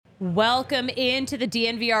Welcome into the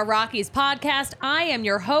DNVR Rockies Podcast. I am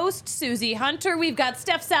your host, Susie Hunter. We've got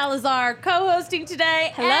Steph Salazar co-hosting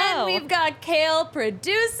today. Hello. And we've got Kale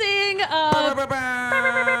producing. Kale.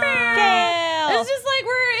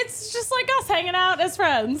 It's just like us hanging out as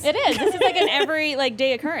friends. It is. This is like an every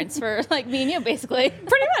day occurrence for me and you, basically.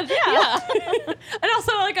 Pretty much, yeah. And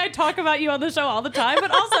also, I talk about you on the show all the time,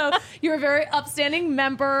 but also you're a very upstanding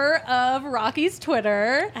member of Rockies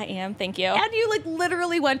Twitter. I am. Thank you. And you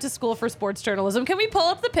literally went to school for sports journalism. Can we pull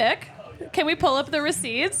up the pic? Can we pull up the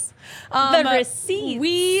receipts? The receipts.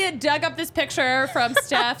 We dug up this picture from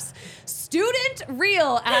Steph's student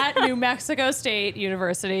reel at New Mexico State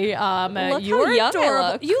University. Look how You're young adorable.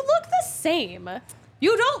 I look. You look the same.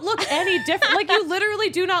 You don't look any different. You literally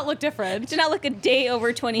do not look different. Do not look a day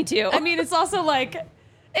over 22. I mean, it's also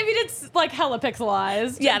it's hella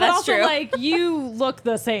pixelized. Yeah, but that's also, true. you look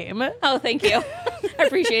the same. Oh, thank you. I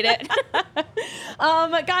appreciate it.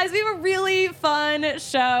 Guys, we have a really fun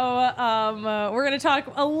show. We're going to talk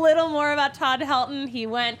a little more about Todd Helton. He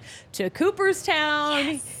went to Cooperstown.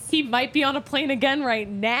 Yes. He might be on a plane again right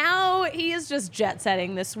now. He is just jet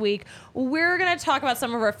setting this week. We're going to talk about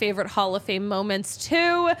some of our favorite Hall of Fame moments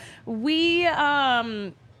too. We're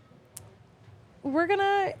gonna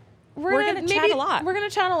chat a lot. We're gonna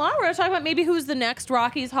chat a lot. We're gonna talk about maybe who's the next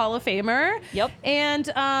Rockies Hall of Famer. Yep.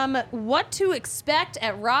 And what to expect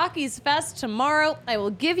at Rockies Fest tomorrow. I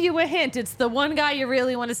will give you a hint. It's the one guy you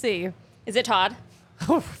really want to see. Is it Todd?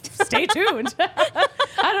 Oh, stay tuned.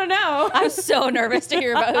 I don't know. I'm so nervous to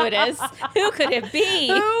hear about who it is. Who could it be?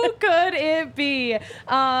 Who could it be?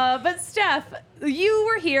 But Steph, you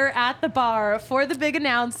were here at the bar for the big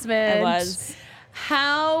announcement. I was.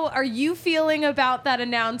 How are you feeling about that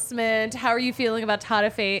announcement? How are you feeling about Todd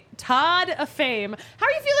of Fame? How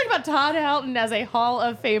are you feeling about Todd Helton as a Hall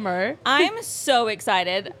of Famer? I'm so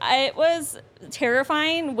excited. It was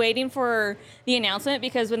terrifying waiting for the announcement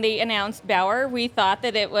because when they announced Bauer, we thought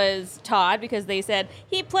that it was Todd because they said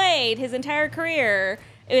he played his entire career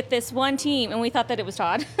with this one team, and we thought that it was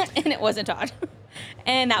Todd, and it wasn't Todd.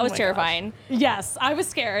 And that was terrifying. Gosh. Yes, I was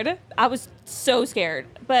scared. I was so scared,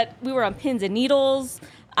 but we were on pins and needles.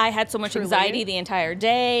 I had so much anxiety the entire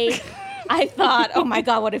day. I thought, oh my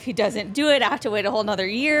God, what if he doesn't do it? I have to wait a whole nother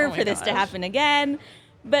year for this to happen again.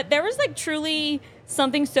 But there was truly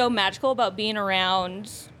something so magical about being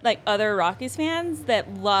around other Rockies fans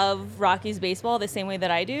that love Rockies baseball the same way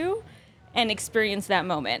that I do and experience that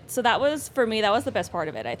moment. So that was, for me, that was the best part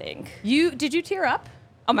of it, I think. Did you tear up?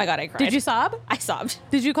 Oh my God, I cried. Did you sob? I sobbed.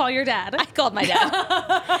 Did you call your dad? I called my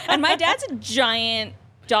dad. And my dad's a giant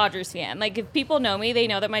Dodgers fan. If people know me, they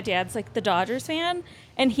know that my dad's the Dodgers fan.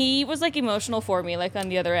 And he was emotional for me, on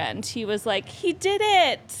the other end. He was like, he did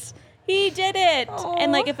it. He did it. Aww.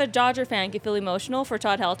 And if a Dodger fan can feel emotional for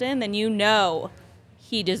Todd Helton, then you know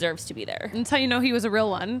he deserves to be there. That's how you know he was a real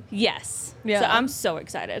one. Yes. Yeah. So I'm so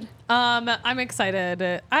excited. I'm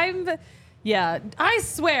excited. Yeah, I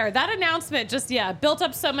swear that announcement just built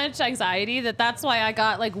up so much anxiety that's why I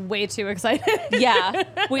got way too excited. Yeah,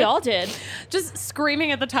 we all did. Just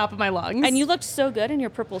screaming at the top of my lungs. And you looked so good in your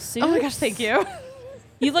purple suit. Oh my gosh, thank you.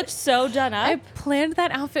 You looked so done up. I planned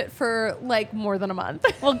that outfit for more than a month.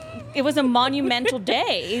 Well, it was a monumental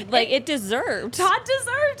day. It deserved. Todd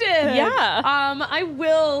deserved it. Yeah. I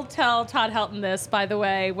will tell Todd Helton this, by the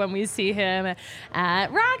way, when we see him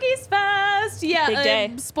at Rockies Fest. Yeah. Big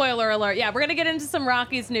day. Spoiler alert. Yeah, we're going to get into some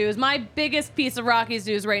Rockies news. My biggest piece of Rockies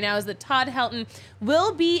news right now is that Todd Helton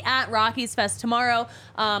will be at Rockies Fest tomorrow.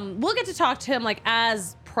 We'll get to talk to him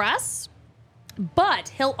as press.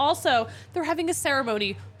 But they're having a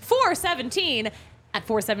ceremony for 17 at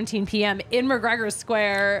 4:17 p.m. in McGregor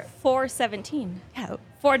Square. 417. Yeah.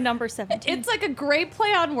 For number 17. It's a great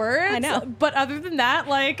play on words. I know. But other than that,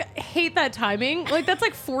 hate that timing.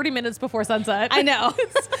 That's 40 minutes before sunset. I know.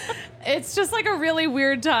 It's just a really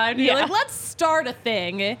weird time to be let's start a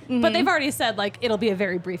thing. Mm-hmm. But they've already said it'll be a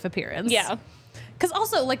very brief appearance. Yeah. Because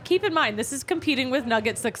also, keep in mind, this is competing with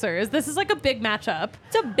Nuggets Sixers. This is a big matchup.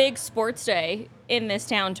 It's a big sports day in this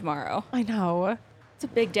town tomorrow. I know. It's a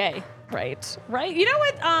big day. Right. You know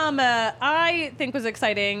what I think was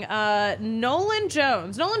exciting? Nolan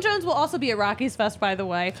Jones. Nolan Jones will also be at Rockies Fest, by the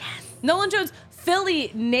way. Yes. Nolan Jones,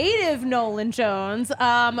 Philly native Nolan Jones.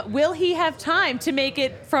 Will he have time to make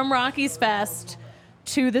it from Rockies Fest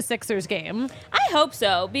to the Sixers game? I hope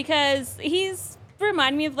so, because he's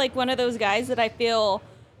reminded me of one of those guys that I feel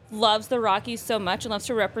loves the Rockies so much and loves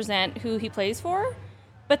to represent who he plays for.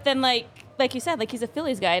 But then like like you said, like he's a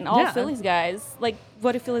Phillies guy, and all Phillies guys, like,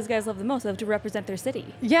 what do Phillies guys love the most? They love to represent their city.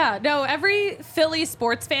 Yeah, no, every Philly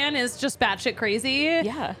sports fan is just batshit crazy.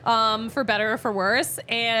 Yeah. For better or for worse.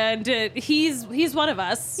 And he's one of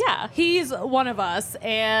us. Yeah. He's one of us.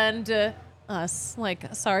 And us.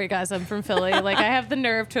 Like, sorry, guys, I'm from Philly. Like, I have the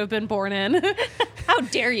nerve to have been born in. How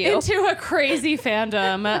dare you? Into a crazy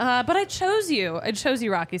fandom. But I chose you. I chose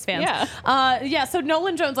you, Rockies fans. Yeah. So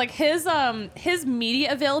Nolan Jones, like, his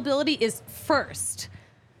media availability is first.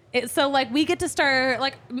 So, like, we get to start,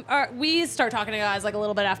 like, we start talking to guys, like, a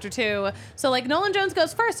little bit after 2. So, like, Nolan Jones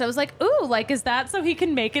goes first. I was like, ooh, like, is that so he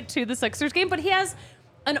can make it to the Sixers game? But he has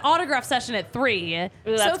an autograph session at 3. Ooh,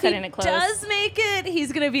 that's so if cutting he it close. does make it,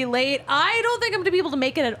 he's going to be late. I don't think I'm going to be able to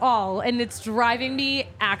make it at all. And it's driving me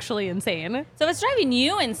actually insane. So if it's driving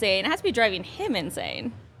you insane, it has to be driving him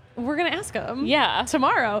insane. We're going to ask him. Yeah.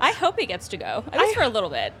 Tomorrow. I hope he gets to go. At least for a little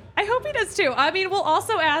bit. I hope he does too. I mean, we'll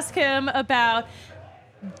also ask him about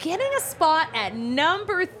getting a spot at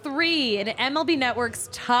number 3 in MLB Network's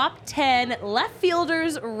top 10 left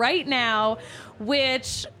fielders right now,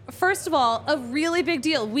 which, first of all, a really big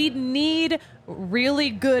deal. We need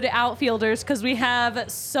really good outfielders because we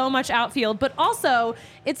have so much outfield, but also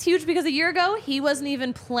it's huge because a year ago he wasn't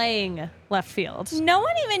even playing left field. No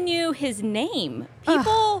one even knew his name.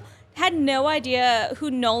 People had no idea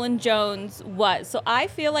who Nolan Jones was. So I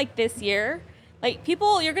feel like this year, like,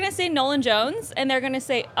 people, you're going to say Nolan Jones, and they're going to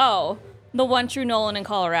say, oh, the one true Nolan in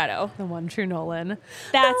Colorado. The one true Nolan.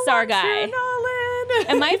 That's our guy. True Nolan.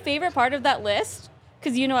 And my favorite part of that list,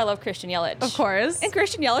 because you know I love Christian Yelich. Of course. And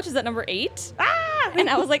Christian Yelich is at number 8. Ah! And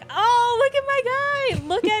I was like, oh, look at my guy.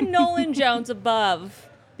 Look at Nolan Jones above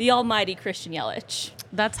the almighty Christian Yelich.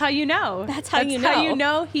 That's how you know. That's how you know. How you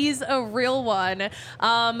know he's a real one.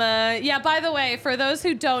 Yeah, by the way, for those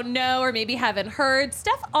who don't know or maybe haven't heard,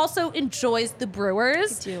 Steph also enjoys the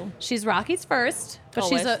Brewers. I do. She's Rockies first, but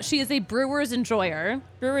Always. she is a Brewers enjoyer.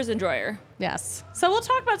 Brewers enjoyer. Yes. So we'll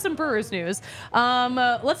talk about some Brewers news.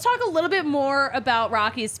 Let's talk a little bit more about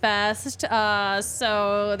Rockies Fest.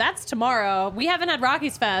 So that's tomorrow. We haven't had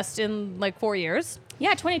Rockies Fest in like 4 years.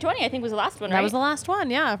 Yeah, 2020, I think, was the last one, right? That was the last one,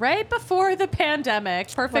 yeah. Right before the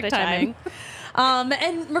pandemic. Perfect timing. And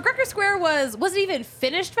McGregor Square wasn't even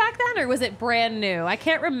finished back then, or was it brand new? I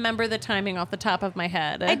can't remember the timing off the top of my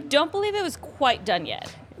head. I don't believe it was quite done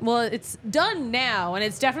yet. Well, it's done now, and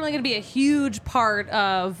it's definitely going to be a huge part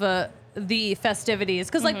of the festivities.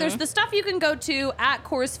 Because, like, there's the stuff you can go to at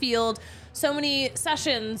Coors Field, so many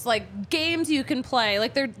sessions, like games you can play.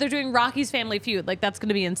 Like they're doing Rockies Family Feud. Like that's going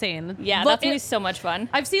to be insane. Yeah, that's going to be so much fun.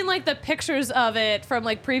 I've seen like the pictures of it from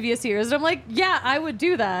like previous years, and I'm like, yeah, I would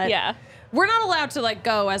do that. Yeah. We're not allowed to like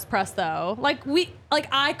go as press though. Like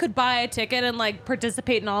I could buy a ticket and like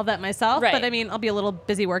participate in all of that myself. Right. But I mean, I'll be a little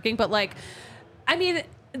busy working. But like, I mean,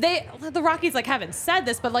 the Rockies like haven't said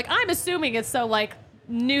this, but like I'm assuming it's so like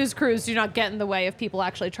news crews do not get in the way of people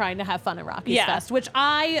actually trying to have fun at Rockies Fest, which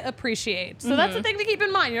I appreciate. So that's the thing to keep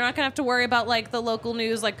in mind. You're not gonna have to worry about like the local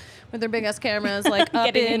news, like with their big ass cameras, like up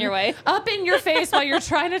getting in your way, up in your face while you're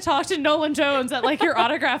trying to talk to Nolan Jones at like your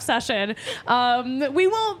autograph session. We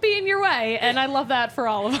won't be in your way, and I love that for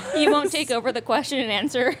all of us. You won't take over the question and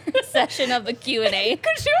answer session of the Q&A.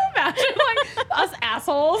 Could you imagine like us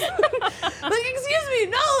assholes? Like, excuse me,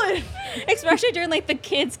 Nolan. Especially during like the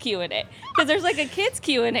kids Q&A, because there's like a kids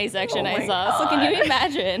Q&A section I saw. God. So can you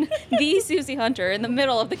imagine the Susie Hunter in the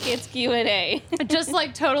middle of the kids Q&A? Just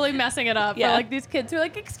like totally messing it up for like these kids who are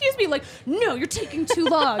like, excuse me, like, no, you're taking too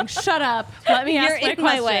long. Shut up. Let me ask my question.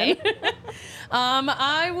 My way.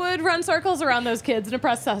 I would run circles around those kids in a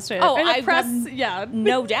press session. Oh,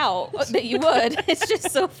 no doubt that you would. It's just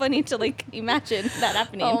so funny to like imagine that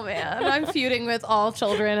happening. Oh man, I'm feuding with all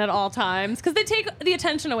children at all times because they take the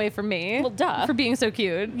attention away from me. Well, duh. For being so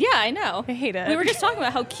cute. Yeah, I know. I hate it. We were just talking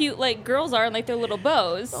about how cute like girls are and like their little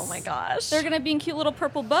bows. Oh my gosh. They're gonna be in cute little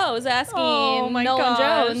purple bows asking Nolan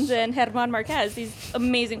Jones and German Marquez these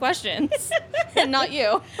amazing questions, and not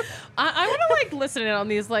you. I want to like listen in on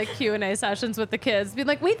these like Q&A sessions with the kids. Be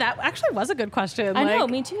like, wait, that actually was a good question. I know,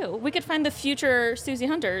 me too. We could find the future Susie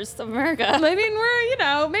Hunters of America. I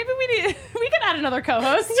mean, maybe we could add another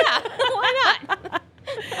co-host. Yeah, why not?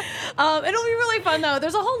 It'll be really fun though.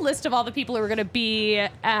 There's a whole list of all the people who are going to be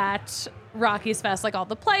at Rockies Fest, like all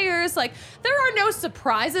the players. Like there are no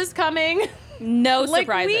surprises coming. No like,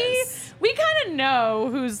 surprises. We kind of know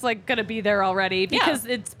who's like going to be there already because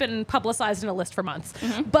it's been publicized in a list for months.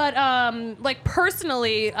 But like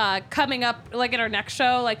personally, coming up like in our next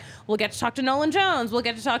show, like we'll get to talk to Nolan Jones, we'll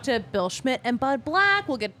get to talk to Bill Schmidt and Bud Black,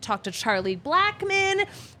 we'll get to talk to Charlie Blackmon,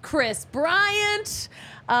 Chris Bryant,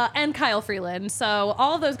 and Kyle Freeland. So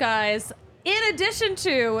all of those guys. in addition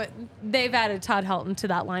to, they've added Todd Helton to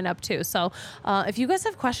that lineup too. So if you guys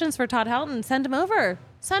have questions for Todd Helton, send them over.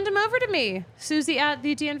 Send them over to me,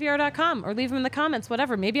 Susie@thednvr.com, or leave them in the comments,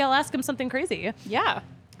 whatever. Maybe I'll ask him something crazy. Yeah.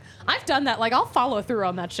 I've done that. Like, I'll follow through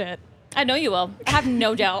on that shit. I know you will. I have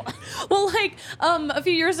no doubt. Well, like a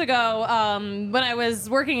few years ago, when I was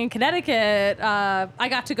working in Connecticut, I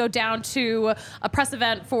got to go down to a press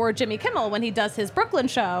event for Jimmy Kimmel when he does his Brooklyn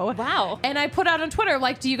show. Wow. And I put out on Twitter,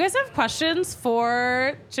 like, do you guys have questions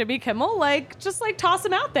for Jimmy Kimmel? Like, just like toss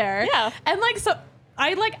them out there. Yeah. And like, so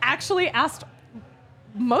I like actually asked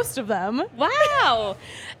most of them. Wow.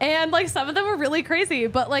 And like some of them were really crazy,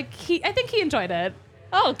 but like I think he enjoyed it.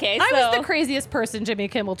 Oh, okay. I was the craziest person Jimmy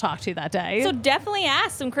Kimmel talked to that day. So definitely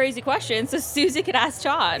ask some crazy questions so Susie could ask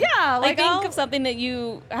Todd. Yeah, like think of something that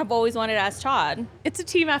you have always wanted to ask Todd. It's a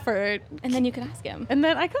team effort. And then you can ask him. And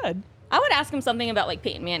then I could. I would ask him something about like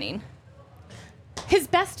Peyton Manning. His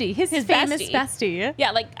bestie. His famous bestie.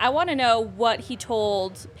 Yeah, like I want to know what he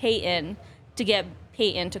told Peyton to get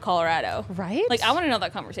Peyton to Colorado. Right? Like I want to know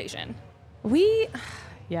that conversation.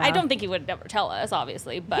 Yeah. I don't think he would ever tell us,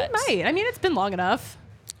 obviously, but He might. I mean, it's been long enough.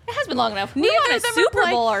 It has been long enough. We Neither won a of them are Super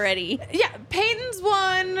Bowl already. Yeah, Peyton's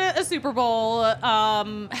won a Super Bowl.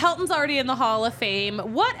 Helton's already in the Hall of Fame.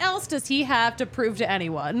 What else does he have to prove to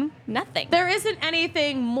anyone? Nothing. There isn't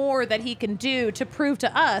anything more that he can do to prove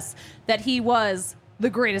to us that he was the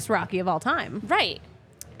greatest Rocky of all time. Right.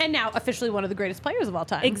 And now officially one of the greatest players of all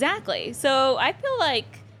time. Exactly. So I feel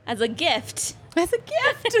like as a gift,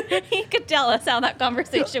 he could tell us how that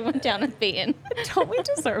conversation went down with Peyton. Don't we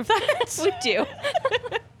deserve that? We do.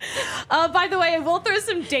 By the way, we'll throw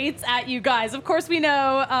some dates at you guys. Of course, we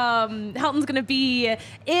know Helton's going to be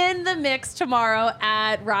in the mix tomorrow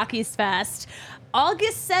at Rockies Fest.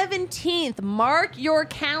 August 17th, mark your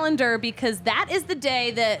calendar because that is the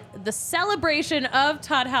day that the celebration of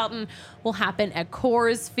Todd Helton will happen at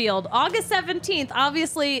Coors Field. August 17th,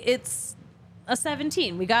 obviously, it's a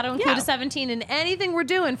 17. We got to include a 17 in anything we're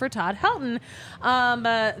doing for Todd Helton.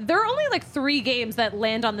 There are only like 3 games that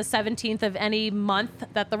land on the 17th of any month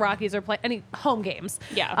that the Rockies are playing, any home games.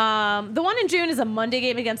 Yeah. The one in June is a Monday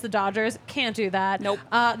game against the Dodgers. Can't do that. Nope.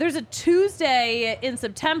 There's a Tuesday in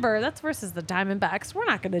September. That's versus the Diamondbacks. We're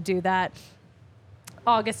not going to do that.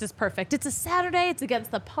 August is perfect. It's a Saturday. It's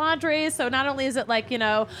against the Padres. So not only is it like,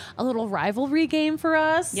 a little rivalry game for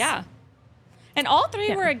us. Yeah. And all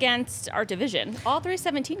 3 were against our division. All 3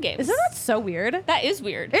 17 games. Isn't that so weird? That is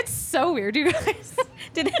weird. It's so weird, you guys.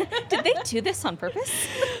 Did they do this on purpose?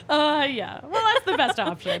 Yeah. Well, that's the best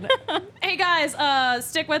option. Hey, guys,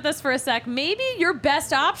 stick with us for a sec. Maybe your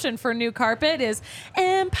best option for new carpet is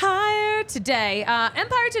Empire Today.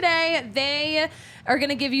 Empire Today, they are going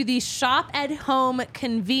to give you the shop-at-home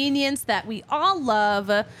convenience that we all love,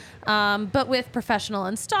 but with professional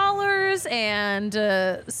installers and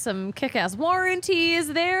some kick-ass warranties.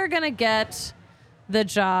 They're going to get the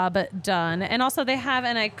job done. And also they have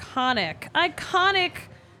an iconic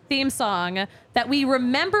theme song that we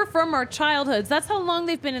remember from our childhoods. That's how long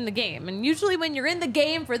they've been in the game. And usually when you're in the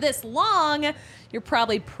game for this long, you're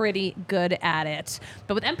probably pretty good at it.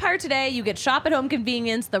 But with Empire Today, you get shop-at-home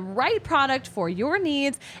convenience, the right product for your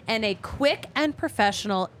needs, and a quick and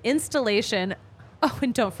professional installation. Oh,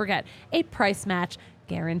 and don't forget, a price match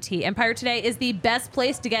guarantee. Empire Today is the best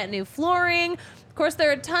place to get new flooring. Of course,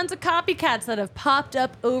 there are tons of copycats that have popped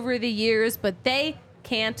up over the years, but they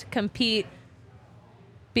can't compete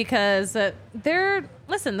because the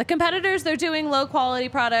competitors, they're doing low-quality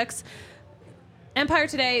products. Empire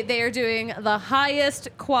Today, they are doing the highest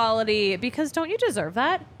quality because don't you deserve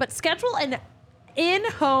that? But schedule an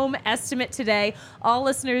in-home estimate today. All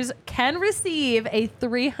listeners can receive a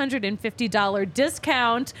 $350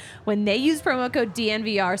 discount when they use promo code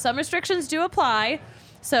DNVR. Some restrictions do apply,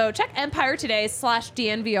 so check Empire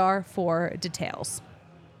Today/DNVR for details.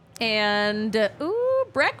 And,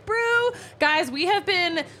 Breck Brew. Guys, we have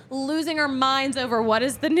been losing our minds over what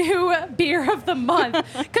is the new beer of the month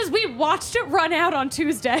because we watched it run out on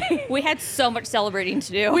Tuesday. We had so much celebrating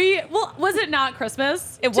to do. Was it not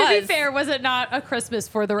Christmas? It was. To be fair, was it not a Christmas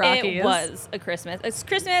for the Rockies? It was a Christmas. It's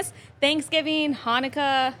Christmas, Thanksgiving,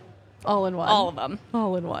 Hanukkah. All in one. All of them.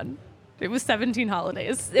 All in one. It was 17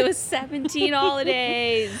 holidays. It was 17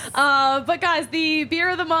 holidays. But guys, the beer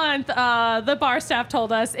of the month, the bar staff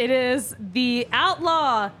told us it is the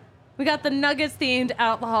Outlaw. We got the Nuggets themed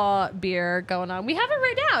Outlaw beer going on. We have it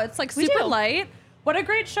right now. It's like super light. What a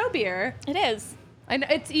great show beer. It is. And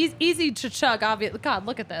it's easy to chug, obviously. God,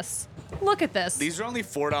 look at this. Look at this. These are only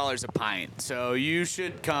 $4 a pint, so you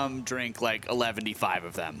should come drink like 11.5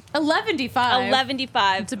 of them. 11.5.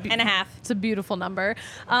 11.5 and a half. It's a beautiful number.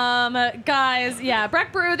 Guys, yeah,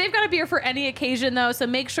 Breck Brew, they've got a beer for any occasion, though, so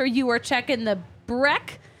make sure you are checking the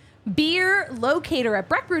Breck Beer Locator at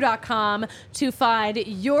breckbrew.com to find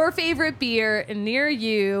your favorite beer near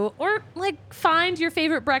you, or like find your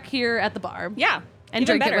favorite Breck here at the bar. Yeah. And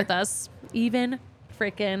drink it with us. Even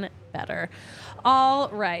freaking better. All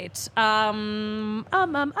right.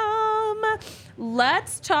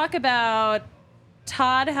 Let's talk about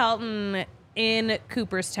Todd Helton in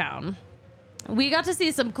Cooperstown. We got to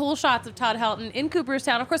see some cool shots of Todd Helton in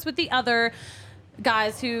Cooperstown, of course, with the other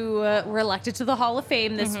guys who were elected to the Hall of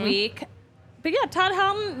Fame this week. But yeah, Todd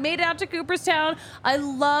Helton made it out to Cooperstown. I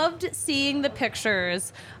loved seeing the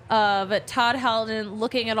pictures of Todd Helton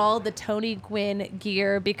looking at all the Tony Gwynn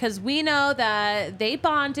gear, because we know that they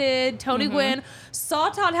bonded. Tony Gwynn saw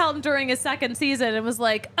Todd Helton during his second season and was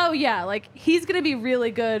like, oh yeah, like he's going to be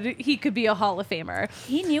really good. He could be a Hall of Famer.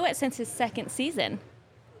 He knew it since his second season.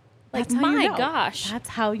 Like, That's how my you know. gosh. That's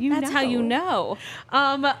how you know. That's how you know.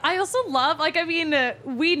 I also love, like, I mean,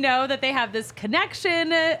 we know that they have this connection,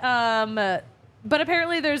 but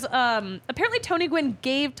apparently apparently Tony Gwynn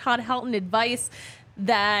gave Todd Helton advice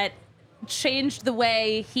that changed the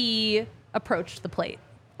way he approached the plate.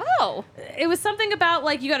 Oh. It was something about,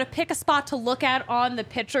 like, you got to pick a spot to look at on the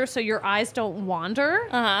pitcher so your eyes don't wander.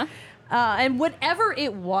 Uh-huh. And whatever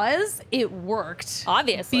it was, it worked.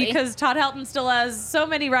 Obviously. Because Todd Helton still has so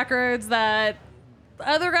many records that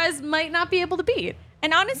other guys might not be able to beat.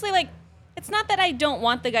 And honestly, like, it's not that I don't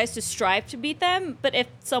want the guys to strive to beat them, but if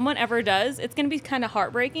someone ever does, it's going to be kind of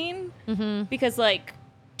heartbreaking. Because, like,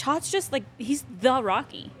 Todd's just, like, he's the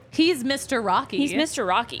Rocky. He's Mr. Rocky. He's Mr.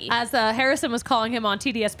 Rocky. As Harrison was calling him on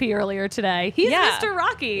TDSP earlier today. He's Mr.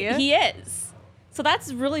 Rocky. He is. So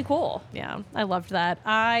that's really cool. Yeah, I loved that.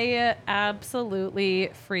 I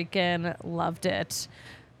absolutely freaking loved it.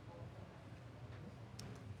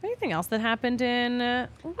 Anything else that happened in...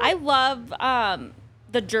 I love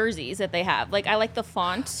the jerseys that they have. Like, I like the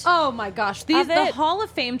font. Oh my gosh. The Hall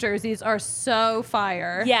of Fame jerseys are so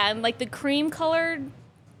fire. Yeah, and like the cream colored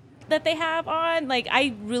that they have on. Like,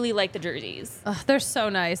 I really like the jerseys. They're so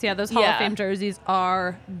nice. Yeah, those Hall of Fame jerseys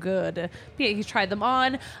are good. Yeah, he tried them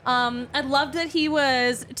on. I loved that he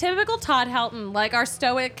was typical Todd Helton, like our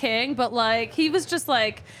stoic king, but like he was just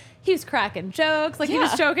like... He was cracking jokes. Like, he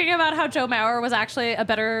was joking about how Joe Mauer was actually a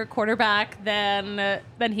better quarterback than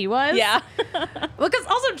he was. Yeah. Because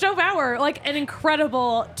also Joe Mauer, like, an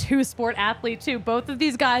incredible two-sport athlete, too. Both of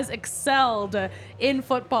these guys excelled in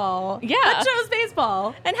football. Yeah. But chose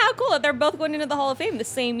baseball. And how cool that they're both going into the Hall of Fame the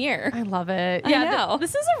same year. I love it. I know.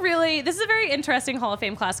 This is a very interesting Hall of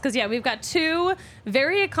Fame class. Because, yeah, we've got two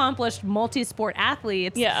very accomplished multi-sport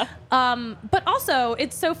athletes. Yeah. But also,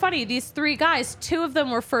 it's so funny. These three guys, two of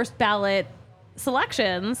them were first ballot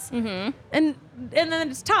selections, and then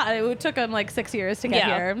it's Todd. It took him like 6 years to get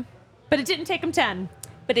here, but it didn't take him 10.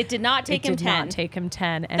 But it did not take him 10. It did not take him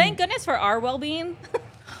 10. And thank goodness for our well-being.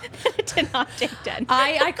 It did not take 10.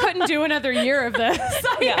 I couldn't do another year of this.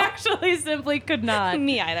 I actually simply could not.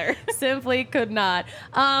 Me either. Simply could not.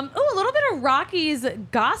 A little bit of Rockies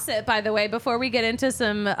gossip, by the way, before we get into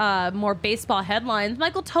some more baseball headlines.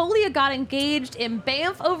 Michael Toglia got engaged in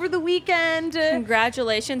Banff over the weekend.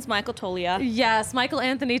 Congratulations, Michael Toglia. Yes, Michael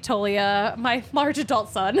Anthony Toglia, my large adult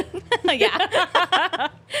son. Yeah.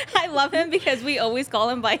 I love him because we always call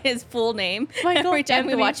him by his full name every time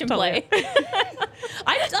we watch him play.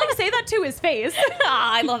 I just like say that to his face.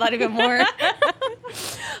 I love that even more.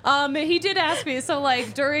 He did ask me, so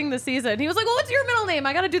like during the season, he was like, well, what's your middle name?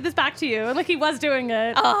 I got to do this back to you. And like he was doing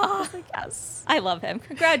it. Oh, I was like, yes. I love him.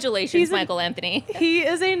 Congratulations, Michael Anthony. He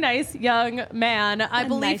is a nice young man. I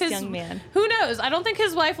believe nice young man. Who knows? I don't think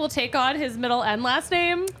his wife will take on his middle and last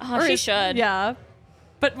name. Oh, she should. Yeah.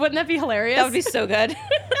 But wouldn't that be hilarious? That would be so good.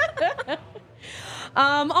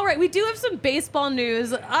 All right, we do have some baseball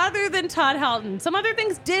news other than Todd Helton. Some other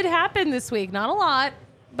things did happen this week. Not a lot,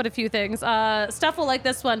 but a few things. Stuff will like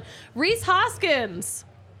this one. Rhys Hoskins,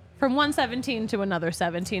 from one 17 to another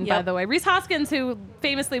 17, by the way. Rhys Hoskins, who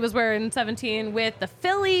famously was wearing 17 with the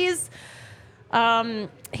Phillies.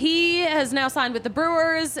 He has now signed with the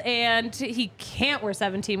Brewers, and he can't wear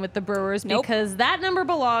 17 with the Brewers because that number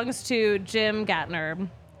belongs to Jim Gatner,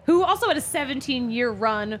 who also had a 17-year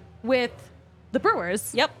run with the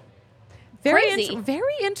Brewers. Yep. Very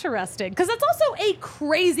interesting, because that's also a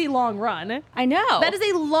crazy long run. I know. That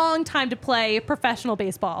is a long time to play professional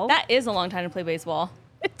baseball. That is a long time to play baseball.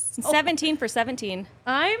 It's 17 for 17.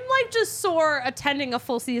 I'm like just sore attending a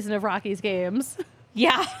full season of Rockies games.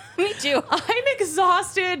 Yeah, me too. I'm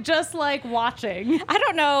exhausted just like watching. I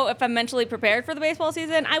don't know if I'm mentally prepared for the baseball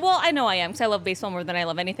season. I know I am, because I love baseball more than I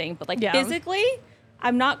love anything. But physically,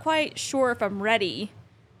 I'm not quite sure if I'm ready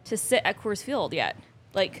to sit at Coors Field yet.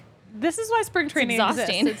 Like, this is why spring training exists.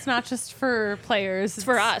 It's not just for players. It's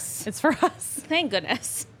for us. It's for us. Thank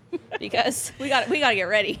goodness. Because we got to get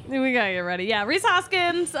ready. We got to get ready. Yeah, Rhys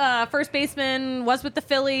Hoskins, first baseman, was with the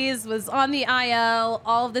Phillies, was on the IL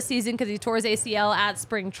all of the season because he tore his ACL at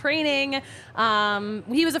spring training.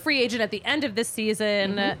 He was a free agent at the end of this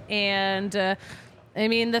season. And, I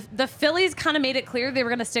mean, the Phillies kind of made it clear they were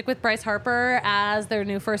going to stick with Bryce Harper as their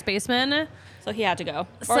new first baseman. So he had to go.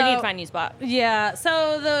 Or he'd find a new spot. Yeah.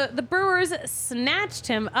 So the Brewers snatched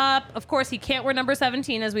him up. Of course, he can't wear number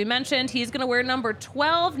 17, as we mentioned. He's going to wear number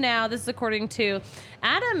 12 now. This is according to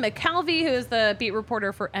Adam McCalvey, who is the beat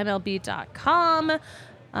reporter for MLB.com.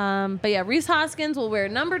 But yeah, Rhys Hoskins will wear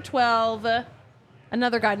number 12.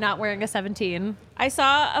 Another guy not wearing a 17. I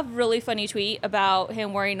saw a really funny tweet about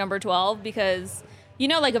him wearing number 12 because,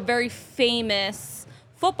 like a very famous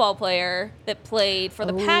football player that played for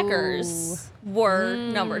the Packers wore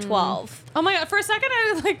number 12. Oh my God. For a second,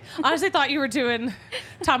 I honestly thought you were doing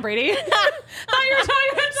Tom Brady. Thought you were talking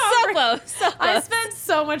about Tom Brady. So close. I spent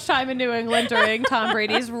so much time in New England during Tom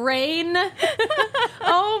Brady's reign.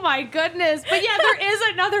 Oh my goodness. But yeah, there is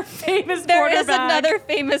another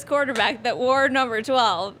famous quarterback that wore number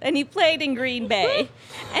 12, and he played in Green Bay.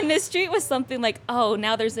 And this tweet was something like, oh,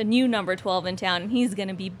 now there's a new number 12 in town, and he's going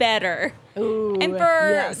to be better. Ooh, and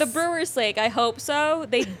for the Brewers' sake, I hope so.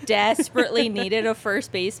 They desperately needed a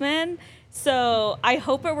first baseman. So I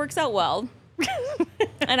hope it works out well.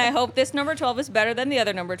 And I hope this number 12 is better than the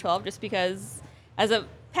other number 12, just because as a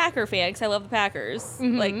Packer fan, because I love the Packers,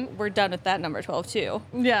 we're done with that number 12 too.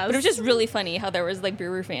 Yeah. But it was just really funny how there was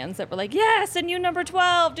Brewer fans that were like, yes, a new number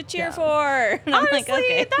 12 to cheer for. And honestly, I'm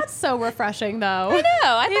okay. That's so refreshing though. I know.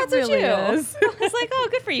 I thought so really too. Is. I was like, oh,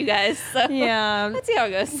 good for you guys. So yeah. Let's see how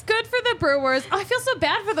it goes. Good for the Brewers. I feel so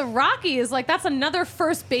bad for the Rockies. That's another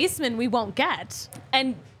first baseman we won't get.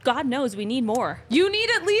 And God knows we need more. You need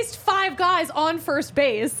at least 5 guys on first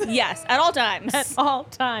base. Yes, at all times. At all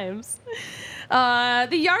times.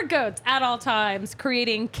 The Yard Goats at all times,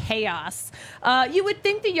 creating chaos. You would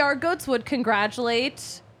think the Yard Goats would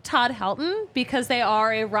congratulate Todd Helton because they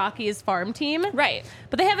are a Rockies farm team. Right.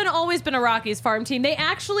 But they haven't always been a Rockies farm team. They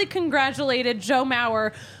actually congratulated Joe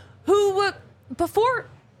Mauer, who, before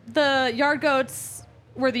the Yard Goats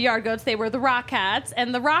were the Yard Goats, they were the Rockcats.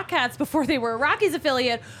 And the Rockcats, before they were a Rockies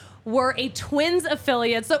affiliate, were a Twins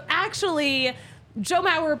affiliate. So actually, Joe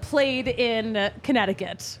Mauer played in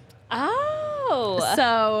Connecticut. Oh.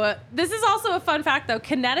 So this is also a fun fact, though.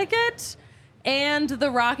 Connecticut and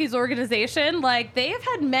the Rockies organization, they have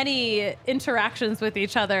had many interactions with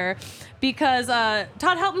each other because Todd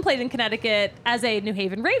Helton played in Connecticut as a New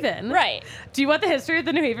Haven Raven. Right. Do you want the history of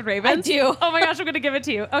the New Haven Ravens? I do. Oh my gosh, I'm going to give it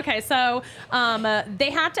to you. Okay, so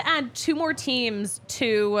they had to add 2 more teams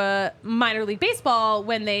to minor league baseball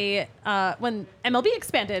when MLB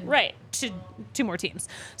expanded. Right. To 2 more teams.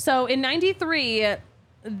 So in '93,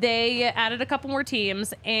 they added a couple more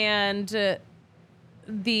teams, and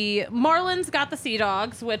the Marlins got the Sea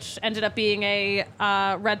Dogs, which ended up being a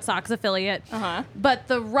Red Sox affiliate. But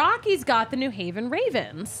the Rockies got the New Haven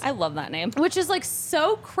Ravens. I love that name. Which is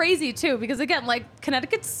so crazy too, because again,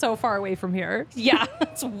 Connecticut's so far away from here. Yeah,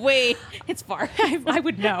 it's far. I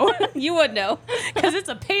would know. You would know. Because it's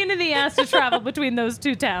a pain in the ass to travel between those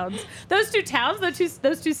 2 towns. Those two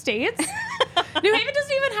states. New Haven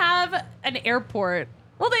doesn't even have an airport.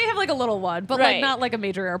 Well, they have a little one, but right. Not a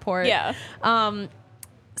major airport. Yeah.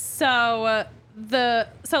 So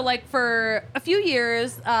for a few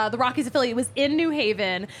years, the Rockies affiliate was in New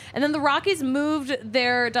Haven, and then the Rockies moved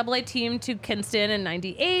their AA team to Kinston in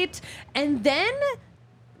 '98, and then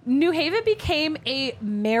New Haven became a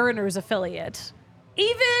Mariners affiliate.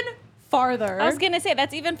 Even farther. I was gonna say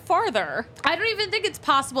that's even farther. I don't even think it's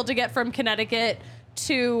possible to get from Connecticut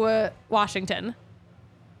to Washington.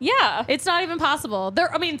 Yeah. It's not even possible.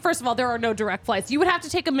 First of all, there are no direct flights. You would have to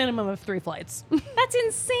take a minimum of 3 flights. That's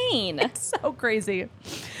insane. It's so crazy.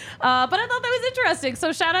 But I thought that was interesting.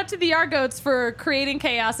 So shout out to the Yard Goats for creating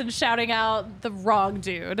chaos and shouting out the wrong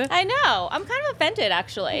dude. I know. I'm kind of offended,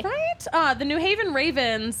 actually. Right? The New Haven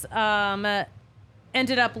Ravens,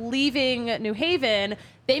 ended up leaving New Haven.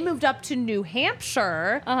 They moved up to New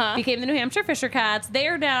Hampshire, became the New Hampshire Fisher Cats. They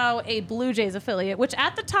are now a Blue Jays affiliate, which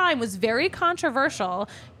at the time was very controversial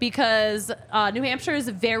because New Hampshire is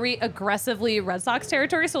very aggressively Red Sox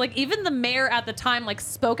territory. So like even the mayor at the time like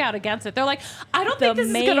spoke out against it. They're like, I don't think this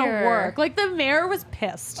is going to work. Like the mayor was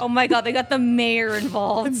pissed. Oh my God, they got the mayor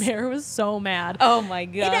involved. The mayor was so mad. Oh my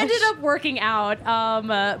gosh. It ended up working out.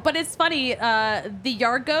 But it's funny, the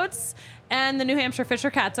Yard Goats and the New Hampshire Fisher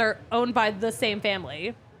Cats are owned by the same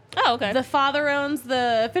family. Oh, okay. The father owns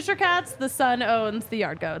the Fisher Cats. The son owns the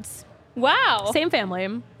Yard Goats. Wow. Same family.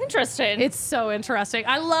 Interesting. It's so interesting.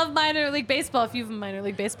 I love minor league baseball. If you have minor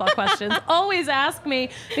league baseball questions, always ask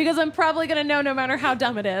me because I'm probably going to know no matter how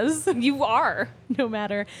dumb it is. You are. No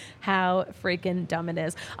matter how freaking dumb it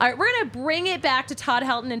is. All right, we're going to bring it back to Todd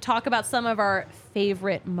Helton and talk about some of our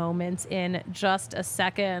favorite moments in just a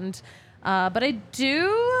second. But I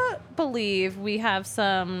do believe we have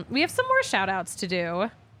some more shout outs to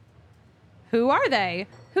do. Who are they?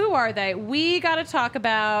 We got to talk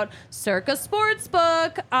about Circa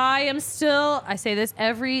Sportsbook. I say this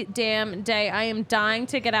every damn day. I am dying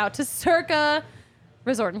to get out to Circa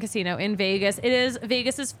Resort and Casino in Vegas. It is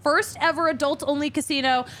Vegas's first ever adult only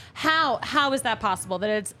casino. How is that possible that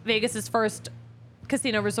it's Vegas's first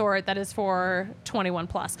casino resort that is for 21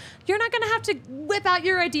 plus? You're not going to have to whip out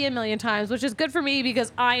your ID a million times, which is good for me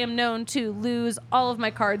because I am known to lose all of my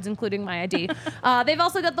cards, including my ID. They've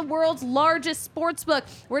also got the world's largest sports book.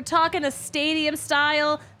 We're talking a stadium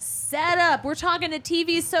style setup. We're talking a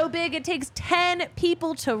TV so big it takes 10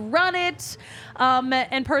 people to run it.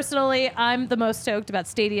 And personally, I'm the most stoked about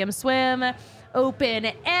Stadium Swim.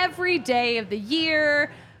 Open every day of the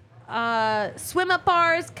year. Swim up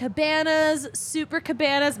bars, cabanas, super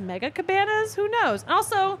cabanas, mega cabanas, who knows?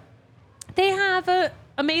 Also, they have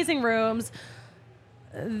amazing rooms.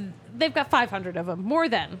 They've got 500 of them, more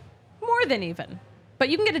than even. But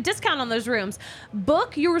you can get a discount on those rooms.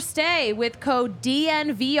 Book your stay with code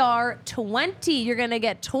DNVR20. You're going to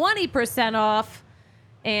get 20% off.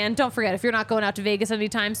 And don't forget, if you're not going out to Vegas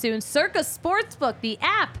anytime soon, Circa Sportsbook, the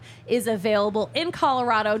app, is available in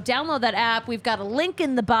Colorado. Download that app. We've got a link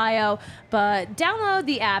in the bio, but download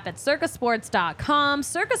the app at circasports.com.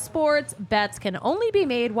 Circa Sports bets can only be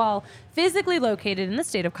made while physically located in the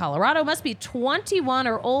state of Colorado. Must be 21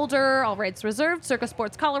 or older. All rights reserved. Circa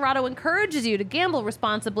Sports Colorado encourages you to gamble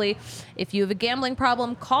responsibly. If you have a gambling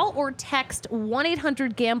problem, call or text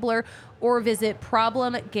 1-800-GAMBLER or visit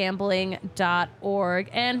problemgambling.org.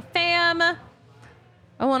 And fam, I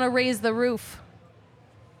want to raise the roof,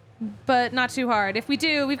 but not too hard. If we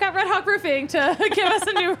do, we've got Red Hawk Roofing to give us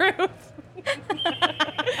a new roof.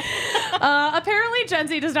 Apparently Gen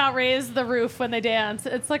Z does not raise the roof when they dance.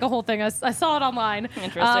 It's like a whole thing. I saw it online.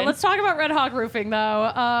 Interesting. Let's talk about Red Hawk Roofing,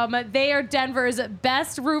 though. They are Denver's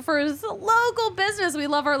best roofers, local business. We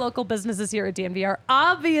love our local businesses here at DNVR,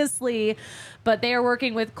 obviously, but they are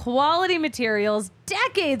working with quality materials,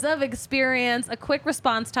 decades of experience, a quick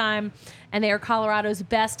response time, and they are Colorado's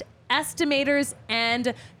best estimators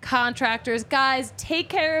and contractors. Guys, take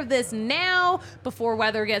care of this now before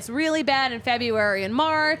weather gets really bad in February and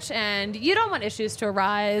March, and you don't want issues to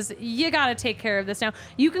arise. You got to take care of this now.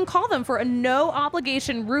 You can call them for a no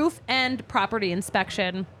obligation roof and property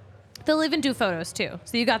inspection. They'll even do photos too,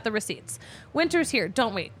 so you got the receipts. Winter's here.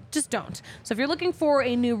 Don't wait. Just don't. So if you're looking for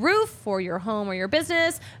a new roof for your home or your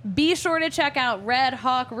business, be sure to check out Red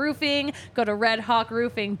Hawk Roofing. Go to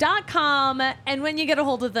redhawkroofing.com, and when you get a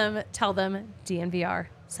hold of them, tell them DNVR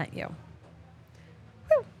sent you.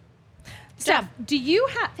 Woo. Steph, do you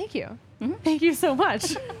have... Thank you. Mm-hmm. Thank you so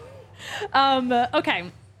much.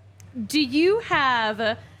 Okay. Do you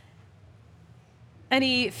have...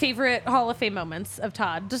 any favorite Hall of Fame moments of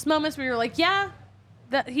Todd? Just moments where you're like, yeah,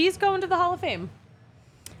 that he's going to the Hall of Fame.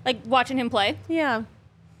 Like watching him play? Yeah.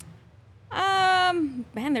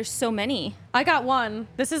 Man, there's so many. I got one.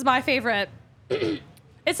 This is my favorite.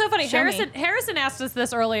 It's so funny. Show me. Harrison asked us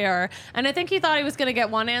this earlier, and I think he thought he was going to get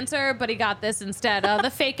one answer, but he got this instead. The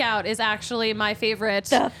fake out is actually my favorite.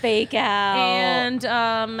 The fake out. And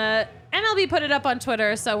MLB put it up on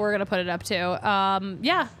Twitter, so we're going to put it up too.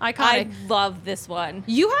 Yeah, iconic. I love this one.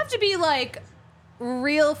 You have to be like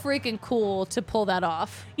real freaking cool to pull that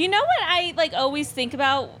off. You know what I like always think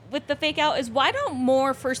about with the fake out is why don't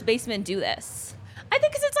more first basemen do this? I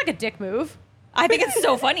think 'cause it's like a dick move. I think it's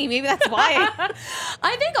so funny. Maybe that's why.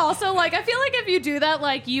 I think also, like, I feel like if you do that,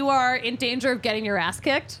 like, you are in danger of getting your ass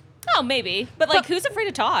kicked. Oh, maybe. But like, who's afraid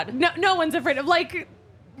of Todd? No one's afraid of, like,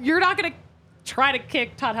 you're not going to try to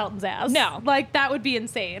kick Todd Helton's ass. No. Like, that would be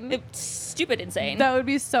insane. It's stupid insane. That would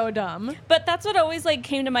be so dumb. But that's what always, like,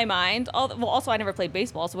 came to my mind. Also, I never played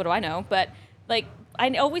baseball, so what do I know? But, like, I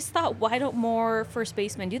always thought, why don't more first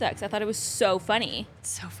basemen do that? Because I thought it was so funny.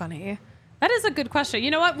 It's so funny. That is a good question. You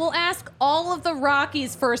know what? We'll ask all of the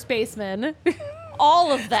Rockies first basemen.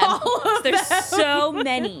 All of them. All of There's them. so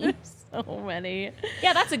many. So many.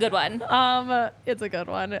 Yeah, that's a good one. It's a good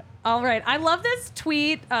one. All right. I love this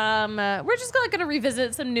tweet. We're just going to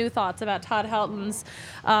revisit some new thoughts about Todd Helton's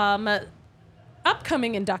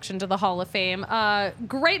upcoming induction to the Hall of Fame.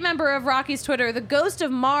 Great member of Rockies Twitter, the Ghost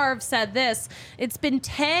of Marv, said this: "It's been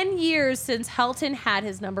 10 years since Helton had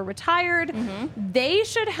his number retired. Mm-hmm. They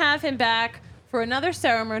should have him back for another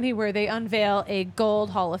ceremony where they unveil a gold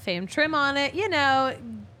Hall of Fame trim on it. You know,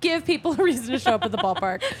 give people a reason to show up at the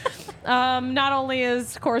ballpark." Not only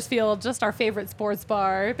is Coors Field just our favorite sports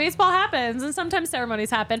bar, baseball happens and sometimes ceremonies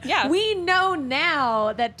happen. Yeah. We know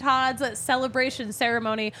now that Todd's celebration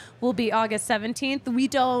ceremony will be August 17th. We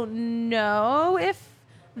don't know if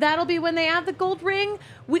that'll be when they add the gold ring.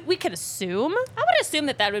 We can assume. I would assume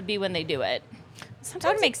that would be when they do it.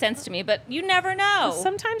 That would make sense to me, but you never know.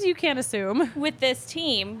 Sometimes you can't assume. With this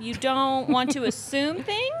team, you don't want to assume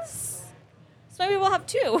things. So maybe we'll have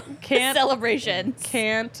two celebrations.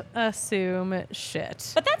 Can't assume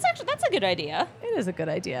shit. But that's a good idea. It is a good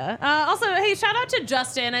idea. Also, hey, shout out to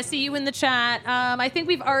Justin. I see you in the chat. I think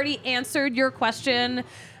we've already answered your question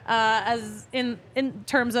as in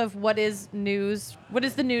terms of what is news. What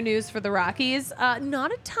is the new news for the Rockies?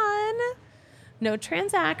 Not a ton. No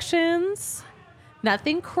transactions.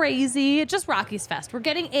 Nothing crazy. Just Rockies Fest. We're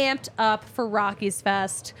getting amped up for Rockies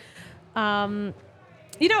Fest.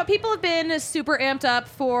 You know what? People have been super amped up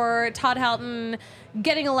for Todd Helton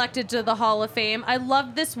getting elected to the Hall of Fame. I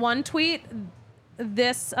love this one tweet.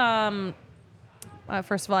 This, first of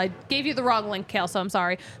all, I gave you the wrong link, Kale, so I'm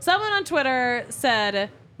sorry. Someone on Twitter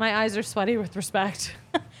said, "My eyes are sweaty with respect."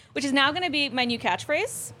 Which is now going to be my new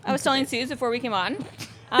catchphrase. I was telling Suze before we came on.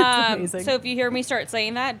 Amazing. So if you hear me start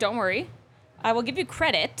saying that, don't worry. I will give you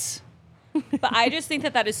credit. But I just think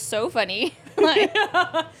that is so funny. Like,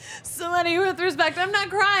 Sweaty with respect. I'm not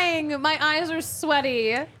crying. My eyes are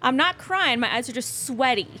sweaty. I'm not crying. My eyes are just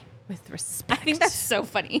sweaty. With respect. I think that's so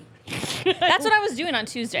funny. That's what I was doing on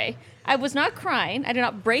Tuesday. I was not crying. I did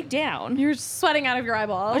not break down. You're sweating out of your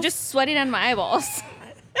eyeballs. I was just sweating on my eyeballs.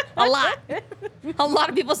 A lot. A lot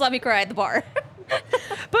of people saw me cry at the bar.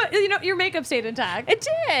 But, you know, your makeup stayed intact. It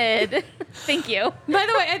did. Thank you. By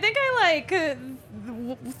the way, I think I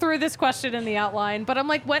threw this question in the outline, but I'm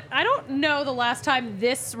like, what? I don't know the last time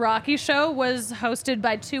this Rocky show was hosted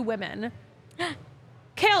by two women.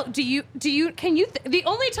 Kale, the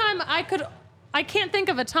only time I can't think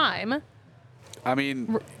of a time. I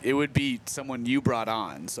mean, it would be someone you brought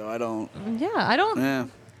on, so I don't. Yeah, I don't. Yeah.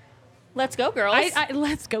 Let's go, girls.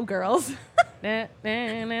 Let's go, girls.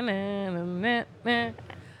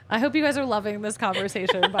 I hope you guys are loving this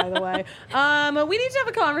conversation, by the way. We need to have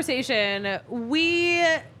a conversation. We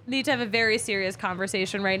need to have a very serious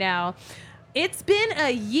conversation right now. It's been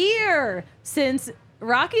a year since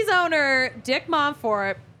Rockies owner Dick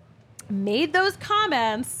Monfort made those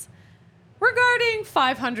comments regarding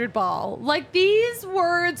 500 ball. Like, these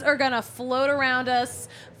words are going to float around us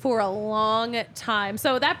for a long time.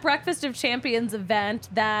 So that Breakfast of Champions event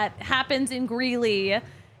that happens in Greeley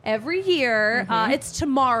every year, it's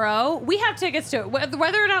tomorrow. We have tickets to it.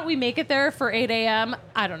 Whether or not we make it there for 8 a.m.,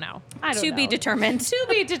 I don't know. To be determined. To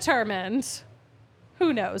be determined.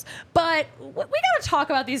 Who knows? But we got to talk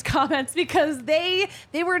about these comments because they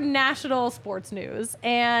were national sports news,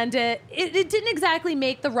 and it didn't exactly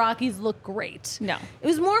make the Rockies look great. No. It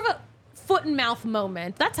was more of a foot and mouth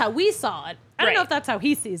moment. That's how we saw it. I don't know if that's how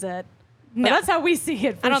he sees it, but that's how we see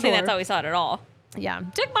it. I don't think that's how we saw it at all. Yeah.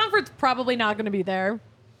 Dick Monfort's probably not going to be there.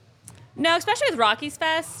 No, especially with Rockies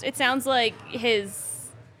Fest. It sounds like he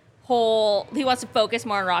wants to focus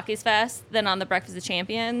more on Rockies Fest than on the Breakfast of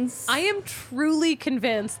Champions. I am truly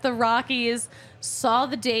convinced the Rockies saw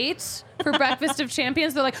the date for Breakfast of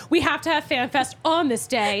Champions. They're like, we have to have Fan Fest on this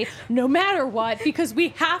day, no matter what, because we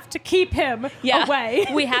have to keep him away.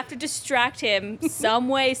 We have to distract him some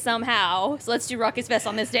way, somehow. So let's do Rockies Fest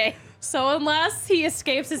on this day. So unless he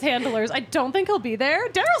escapes his handlers, I don't think he'll be there.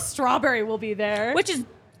 Daryl Strawberry will be there. Which is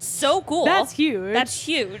so cool. That's huge. That's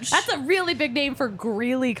huge. That's a really big name for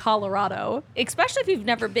Greeley, Colorado. Especially if you've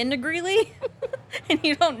never been to Greeley and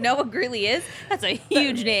you don't know what Greeley is. That's a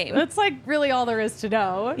huge name. That's like really all there is to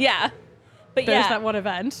know. Yeah. But There's that one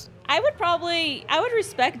event. I would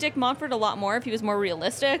respect Dick Monfort a lot more if he was more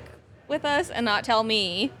realistic with us and not tell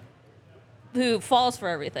me who falls for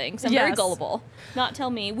everything. So I'm very gullible. Not tell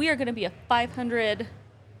me we are going to be a 500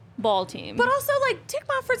 ball team. But also, like, Dick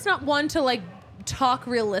Monfort's not one to, like, talk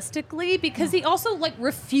realistically because he also, like,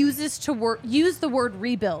 refuses to use the word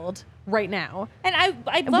rebuild right now. And I love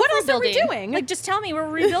What else are we rebuilding. doing? Like, just tell me we're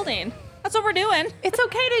rebuilding. That's what we're doing. It's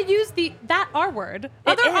okay to use that R word.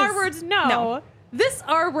 Other is. R words, no. No. This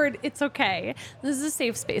R word, it's okay. This is a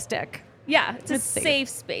safe space, Dick. Yeah, it's a safe. safe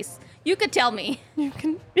space. You could tell me. You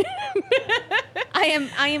can. I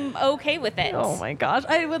am okay with it. Oh my gosh.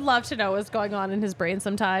 I would love to know what's going on in his brain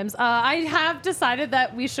sometimes. I have decided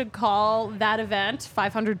that we should call that event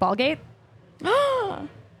 500 Ballgate.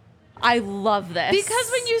 I love this.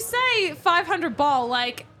 Because when you say 500 ball,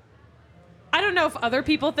 like, I don't know if other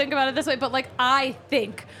people think about it this way, but like I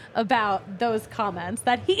think about those comments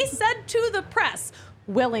that he said to the press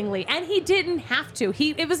willingly, and he didn't have to.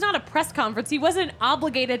 It was not a press conference. He wasn't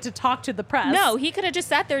obligated to talk to the press. No, he could have just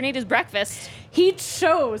sat there and ate his breakfast. He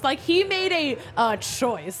chose. Like, he made a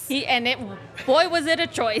choice. Boy, was it a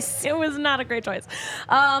choice. It was not a great choice.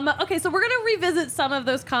 Okay, so we're going to revisit some of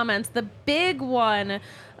those comments. The big one.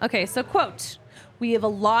 Okay, so quote, "We have a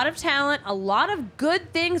lot of talent. A lot of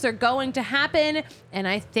good things are going to happen. And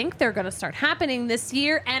I think they're going to start happening this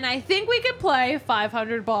year. And I think we can play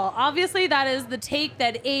 500 ball." Obviously, that is the take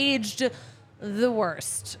that aged the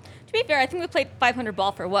worst. To be fair, I think we played 500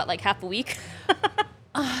 ball for what, like half a week?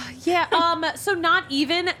 Yeah. So not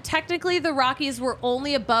even. Technically, the Rockies were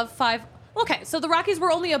only above 5. Okay, so the Rockies were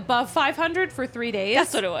only above 500 for 3 days.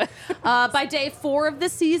 That's what it was. By day 4 of the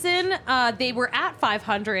season, they were at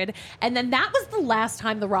 500, and then that was the last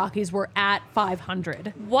time the Rockies were at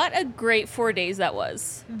 500. What a great 4 days that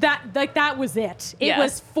was. That was it. It Yeah.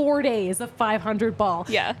 was 4 days of 500 ball.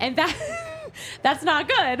 Yeah. And that's not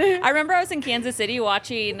good. I remember I was in Kansas City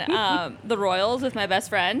watching the Royals with my best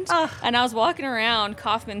friend, and I was walking around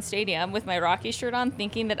Kauffman Stadium with my Rockies shirt on,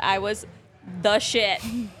 thinking that I was the shit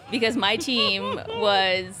because my team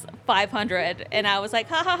was 500, and I was like,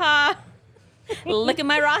 ha ha ha, look at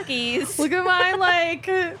my Rockies. Look at mine, like,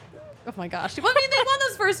 oh my gosh. Well, I mean, they won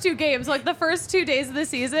those first 2 games. Like, the first 2 days of the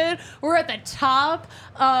season, we're at the top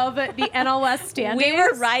of the NL West standings. We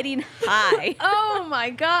were riding high. Oh my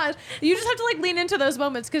gosh. You just have to, like, lean into those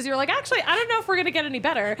moments because you're like, actually, I don't know if we're going to get any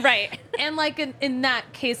better. Right. And, like, in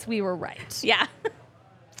that case, we were right. Yeah.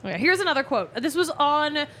 Okay, here's another quote. This was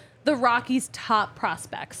on the Rockies' top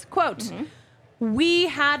prospects. Quote, "We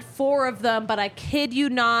had 4 of them, but I kid you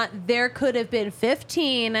not, there could have been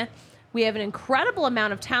 15. We have an incredible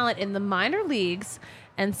amount of talent in the minor leagues,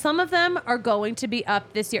 and some of them are going to be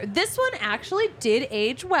up this year." This one actually did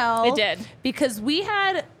age well. It did. Because we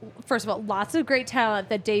had, first of all, lots of great talent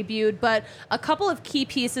that debuted, but a couple of key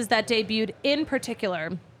pieces that debuted in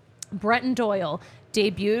particular. Brenton Doyle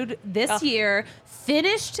debuted this year,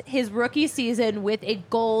 finished his rookie season with a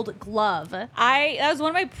Gold Glove. That was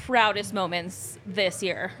one of my proudest moments this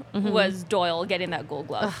year, was Doyle getting that Gold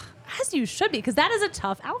Glove. As you should be, because that is a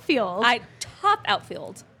tough outfield. Top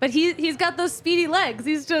outfield. But he's got those speedy legs.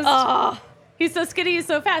 He's just he's so skinny, he's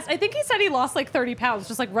so fast. I think he said he lost like 30 pounds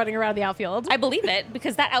just like running around the outfield. I believe it,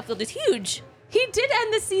 because that outfield is huge. He did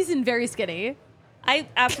end the season very skinny. I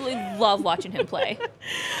absolutely love watching him play.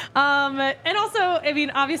 And also, I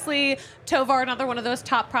mean, obviously, Tovar, another one of those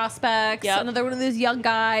top prospects, another one of those young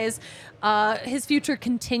guys. His future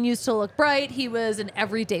continues to look bright. He was an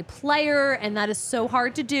everyday player, and that is so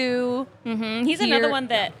hard to do. He's another one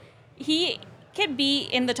that he can be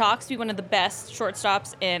in the talks to be one of the best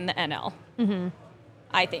shortstops in the NL.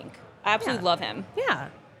 I think. I absolutely love him. Yeah.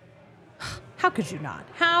 How could you not?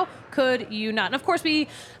 How could you not? And of course, we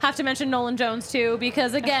have to mention Nolan Jones, too,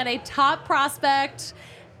 because, again, a top prospect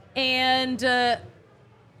and, had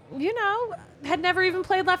never even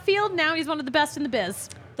played left field. Now he's one of the best in the biz.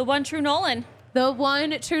 The one true Nolan. The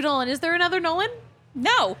one true Nolan. Is there another Nolan?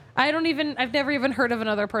 No. I've never even heard of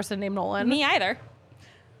another person named Nolan. Me either.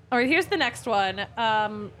 All right, here's the next one.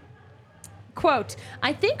 Quote,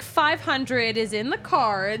 "I think 500 is in the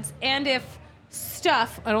cards, and if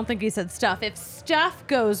I don't think he said stuff, if stuff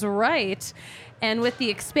goes right, and with the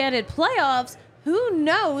expanded playoffs, who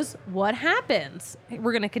knows what happens."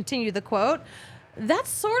 We're going to continue the quote. "That's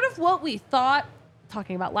sort of what we thought,"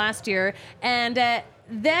 talking about last year, "and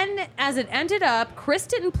then as it ended up, Chris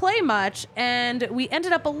didn't play much, and we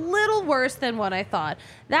ended up a little worse than what I thought.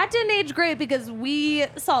 That didn't age great because we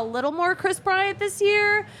saw a little more Chris Bryant this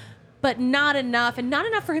year, but not enough, and not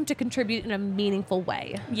enough for him to contribute in a meaningful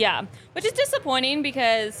way." Yeah, which is disappointing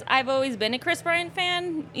because I've always been a Chris Bryant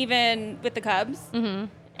fan, even with the Cubs.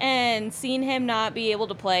 And seeing him not be able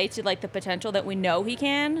to play to like the potential that we know he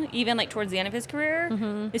can, even like towards the end of his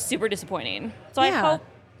career, is super disappointing. So I hope,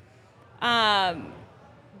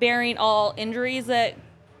 bearing all injuries that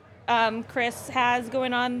Chris has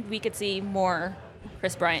going on, we could see more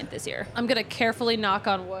Chris Bryant this year. I'm going to carefully knock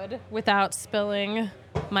on wood without spilling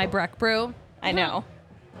my Breck brew. I know.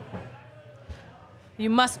 You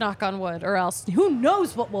must knock on wood, or else who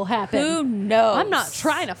knows what will happen. Who knows? I'm not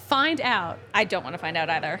trying to find out. I don't want to find out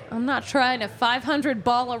either. I'm not trying to 500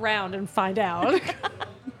 ball around and find out.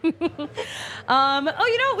 We wanted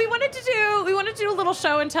to do a little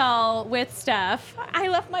show and tell with Steph. I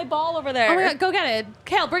left my ball over there. Oh my God, go get it.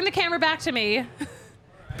 Kale, bring the camera back to me.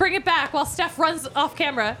 Bring it back while Steph runs off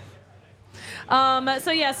camera.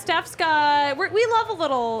 Steph's got, we love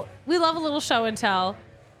a little show and tell.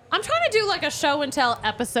 I'm trying to do like a show and tell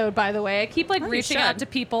episode, by the way. I keep reaching out to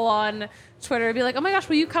people on Twitter and be like, oh my gosh,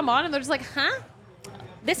 will you come on? And they're just like, huh?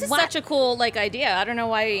 This is such a cool idea. I don't know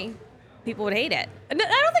why people would hate it. I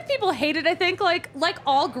don't think people hate it. I think like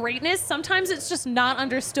all greatness, sometimes it's just not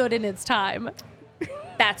understood in its time.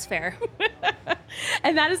 That's fair.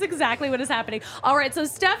 And that is exactly what is happening. All right, so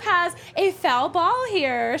Steph has a foul ball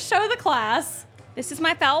here. Show the class. This is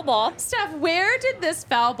my foul ball. Steph, where did this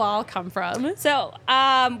foul ball come from? So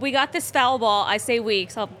we got this foul ball. I say we,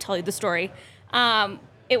 because I'll tell you the story.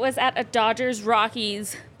 It was at a Dodgers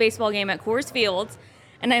Rockies baseball game at Coors Field.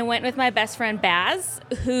 And I went with my best friend, Baz,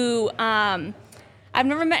 who I've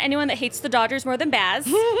never met anyone that hates the Dodgers more than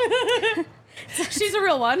Baz. She's a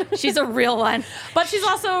real one. She's a real one. But she's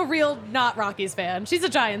also a real not Rockies fan. She's a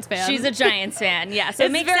Giants fan. She's a Giants fan, yeah. So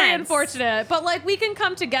it makes sense. It's very unfortunate. But we can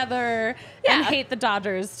come together and hate the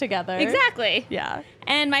Dodgers together. Exactly. Yeah.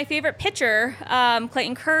 And my favorite pitcher,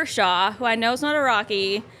 Clayton Kershaw, who I know is not a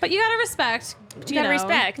Rocky. But you gotta respect. You gotta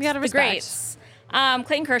respect. You gotta the respect. Greats.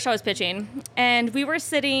 Clayton Kershaw was pitching. And we were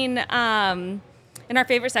sitting in our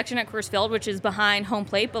favorite section at Coors Field, which is behind home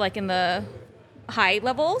plate, but in the high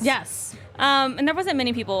levels. Yes. And there wasn't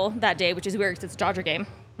many people that day, which is weird because it's a Dodger game.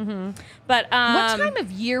 Mm-hmm. But what time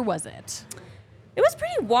of year was it? It was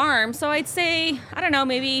pretty warm, so I'd say, I don't know,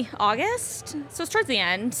 maybe August. So it's towards the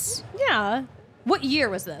end. Yeah. What year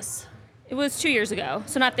was this? It was 2 years ago.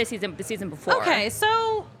 So not this season, but the season before. Okay,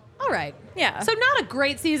 so all right. Yeah. So not a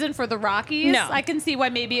great season for the Rockies. No. I can see why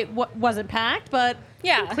maybe it wasn't packed, but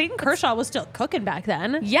yeah, Clayton Kershaw was still cooking back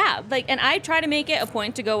then. Yeah, and I try to make it a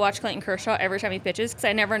point to go watch Clayton Kershaw every time he pitches because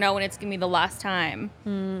I never know when it's going to be the last time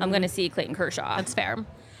I'm going to see Clayton Kershaw. That's fair.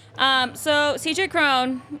 So CJ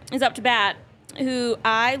Cron is up to bat, who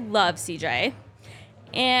I love CJ.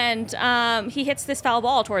 And he hits this foul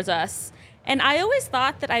ball towards us. And I always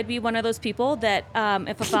thought that I'd be one of those people that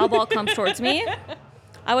if a foul ball comes towards me,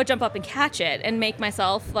 I would jump up and catch it and make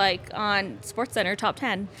myself on SportsCenter top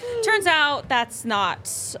 10. Turns out that's not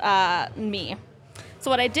me.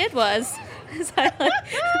 So what I did was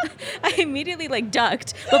I immediately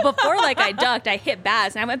ducked. But before I ducked, I hit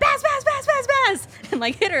Baz and I went Baz, Baz, Baz, Baz, Baz, and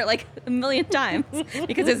hit her a million times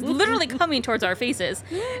because it's literally coming towards our faces.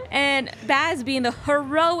 And Baz, being the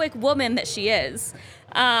heroic woman that she is,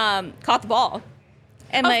 caught the ball.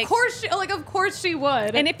 And of course she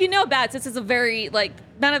would. And if you know Baz, this is a very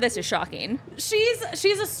none of this is shocking. She's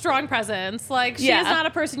a strong presence. She is not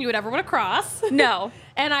a person you would ever want to cross. No.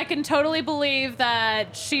 And I can totally believe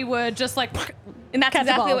that she would just and that's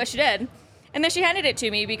exactly what she did. And then she handed it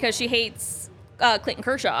to me because she hates Clayton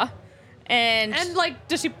Kershaw. And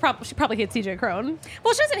does she probably hates CJ Cron?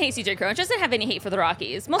 Well, she doesn't hate CJ Cron. She doesn't have any hate for the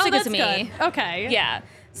Rockies. Mostly because of me. Good. Okay. Yeah.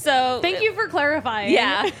 So thank you for clarifying.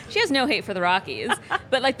 Yeah. She has no hate for the Rockies.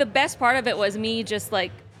 But the best part of it was me just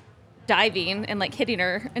diving and hitting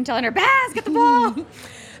her and telling her, Baz, get the ball.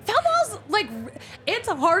 Foul balls, it's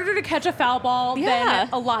harder to catch a foul ball than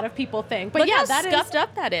a lot of people think. But look how that scuffed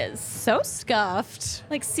up that is. So scuffed.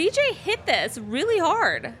 CJ hit this really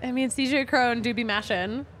hard. I mean, CJ Cron do be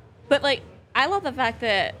mashing. But I love the fact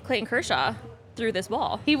that Clayton Kershaw threw this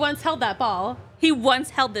ball. He once held that ball. He once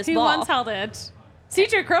held this ball. He once held it.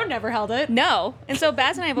 CJ Cron never held it. No. And so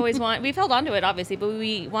Baz and I have always we've held on to it, obviously, but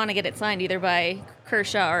we want to get it signed either by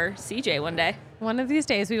Kershaw or CJ one day. One of these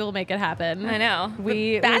days we will make it happen. I know.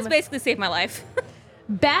 Baz basically saved my life.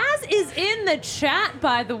 Baz is in the chat,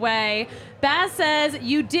 by the way. Baz says,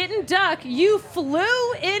 you didn't duck, you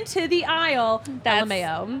flew into the aisle.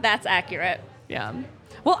 LMAO. That's accurate. Yeah.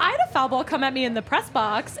 Well, I had a foul ball come at me in the press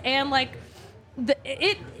box, and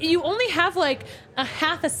you only have a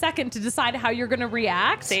half a second to decide how you're going to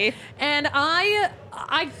react. See? And I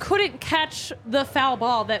couldn't catch the foul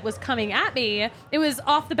ball that was coming at me. It was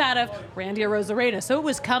off the bat of Randy Arozarena, so it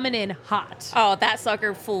was coming in hot. Oh, that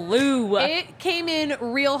sucker flew. It came in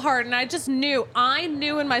real hard, and I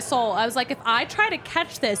knew in my soul, I was like, if I try to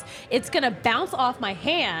catch this, it's going to bounce off my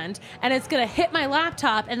hand, and it's going to hit my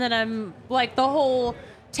laptop, and then I'm the whole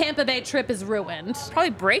Tampa Bay trip is ruined. Probably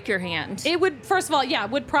break your hand. It would, first of all,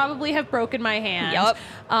 would probably have broken my hand. Yep.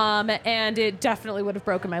 And it definitely would have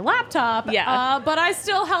broken my laptop. Yeah. But I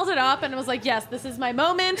still held it up and was like, yes, this is my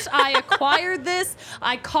moment. I acquired this.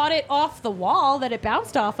 I caught it off the wall that it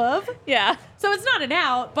bounced off of. Yeah. So it's not an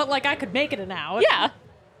out, but like I could make it an out. Yeah.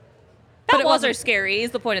 Foul balls are scary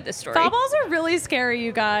is the point of this story. Foul balls are really scary,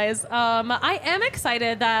 you guys. I am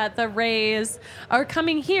excited that the Rays are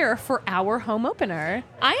coming here for our home opener.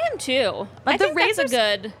 I am too. But I the think Rays that's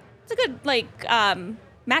a good like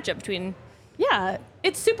matchup between. Yeah,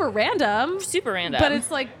 it's super random. Super random. But it's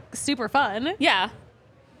like super fun. Yeah.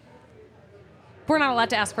 We're not allowed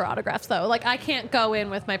to ask for autographs though. Like I can't go in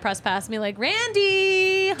with my press pass and be like,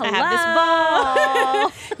 Randy, hello. I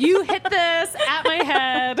have this ball. You hit this at my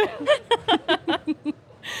head.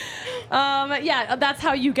 Yeah, that's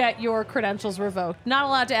how you get your credentials revoked. Not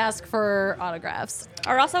allowed to ask for autographs.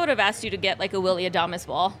 Or else I would have asked you to get like a Willie Adames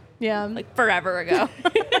ball. Yeah. Like forever ago.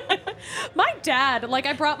 My dad, like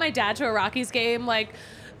I brought my dad to a Rockies game, like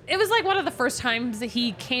it was like one of the first times that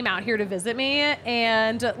he came out here to visit me,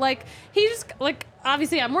 and like he just like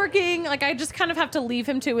obviously I'm working, like I just kind of have to leave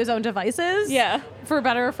him to his own devices. Yeah. For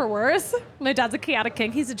better or for worse. My dad's a chaotic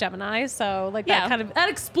king. He's a Gemini, so like that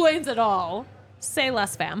explains it all. Say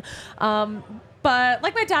less, fam. But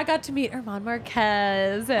like my dad got to meet Herman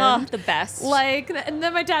Marquez. And, the best. Like, and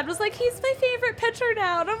then my dad was like, he's my favorite pitcher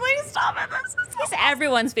now. And I'm like, stop it. This is He's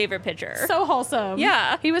everyone's favorite pitcher. so wholesome.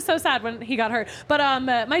 Yeah. He was so sad when he got hurt. But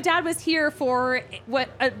my dad was here for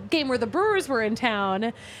a game where the Brewers were in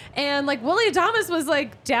town. And like Willie Adames was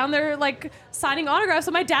like down there like signing autographs.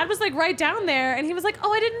 So my dad was like right down there. And he was like,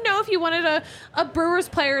 oh, I didn't know if you wanted a Brewers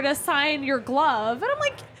player to sign your glove. And I'm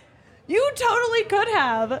like, you totally could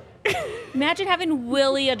have. Imagine having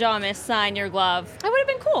Willie Adames sign your glove. That would have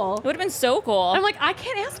been cool. It would have been so cool. I'm like, I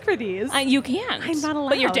can't ask for these. You can't. I'm not allowed.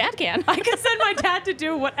 But your dad can. I can send my dad to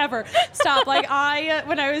do whatever. Stop. Like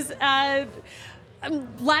when I was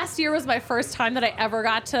last year was my first time that I ever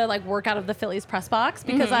got to like work out of the Phillies press box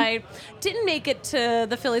because I didn't make it to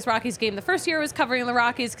the Phillies Rockies game. The first year I was covering the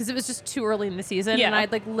Rockies because it was just too early in the season. Yeah. And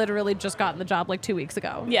I'd like literally just gotten the job like 2 weeks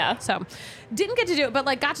ago. Yeah. So didn't get to do it, but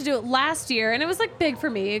like got to do it last year. And it was like big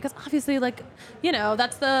for me because obviously like, you know,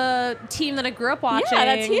 that's the team that I grew up watching. Yeah,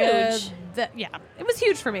 that's huge. It was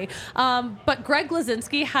huge for me. But Greg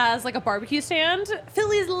Lazinski has like a barbecue stand.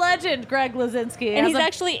 Phillies legend Greg Lazinski. And he's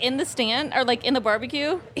actually in the stand or like in the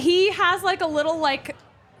barbecue. He has like a little like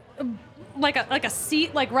a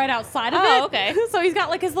seat like right outside of it. Oh, okay. So he's got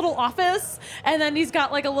like his little office, and then he's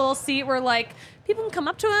got like a little seat where like people can come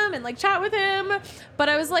up to him and like chat with him. But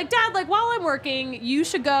I was like, Dad, like while I'm working, you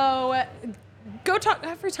should go talk.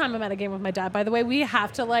 Every time I'm at a game with my dad, by the way, we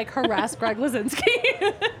have to like harass Greg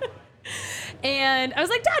Lazinski. And I was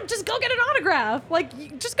like, Dad, just go get an autograph.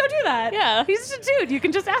 Like, just go do that. Yeah. He's just a dude. You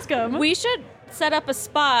can just ask him. We should set up a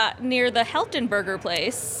spot near the Helton Burger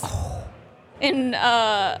place in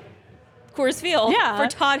Coors Field for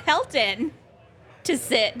Todd Helton to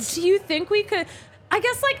sit. Do you think we could? I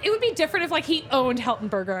guess like it would be different if like he owned Helton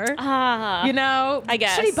Burger. You know? I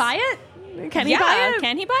guess. Should he buy it? Can he buy it?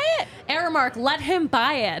 Can he buy it? Aramark, let him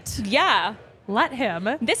buy it. Yeah. Let him.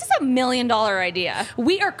 This is $1 million idea.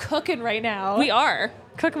 We are cooking right now. We are.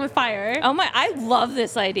 Cooking with fire. Oh my, I love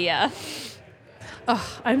this idea.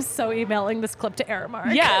 Oh, I'm so emailing this clip to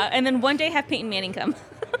Aramark. Yeah, and then one day have Peyton Manning come.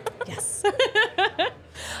 Yes.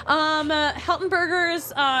 Helton Burgers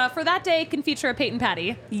for that day can feature a Peyton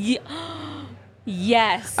patty.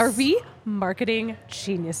 Yes. Are we marketing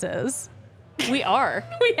geniuses? We are.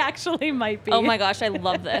 We actually might be. Oh my gosh, I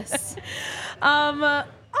love this.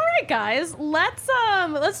 All right, guys, let's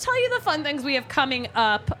tell you the fun things we have coming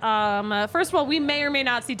up. First of all, we may or may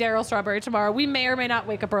not see Darryl Strawberry tomorrow. We may or may not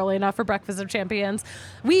wake up early enough for Breakfast of Champions.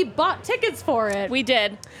 We bought tickets for it. We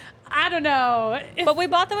did. I don't know. But we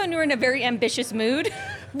bought them when we were in a very ambitious mood.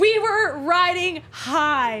 We were riding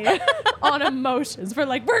high on emotions. We're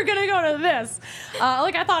like, we're going to go to this.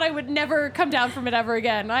 Like, I thought I would never come down from it ever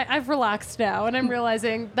again. I've relaxed now, and I'm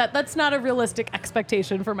realizing that that's not a realistic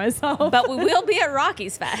expectation for myself. But we will be at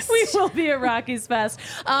Rockies Fest. We will be at Rockies Fest.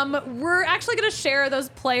 We're actually going to share those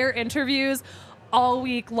player interviews all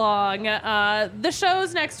week long. The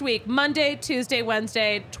show's next week, Monday, Tuesday,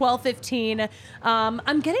 Wednesday, 12:15.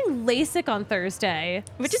 I'm getting LASIK on Thursday,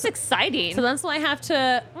 which is exciting. So that's why I have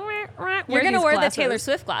to. You're going to wear the Taylor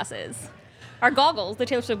Swift glasses. Our goggles, the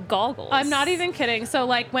Taylor Swift goggles. I'm not even kidding. So,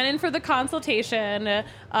 like, went in for the consultation.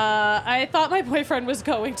 I thought my boyfriend was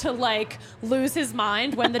going to, like, lose his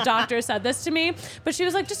mind when the doctor said this to me. But she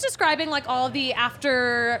was, like, just describing, like, all the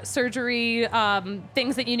after surgery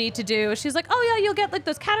things that you need to do. She's like, oh, yeah, you'll get, like,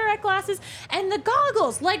 those cataract glasses and the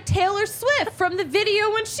goggles, like Taylor Swift from the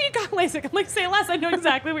video when she got LASIK. I'm like, say less. I know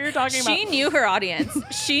exactly what you're talking about. She knew her audience.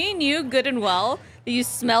 She knew good and well that you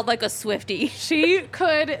smelled like a Swiftie. She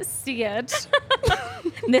could see it.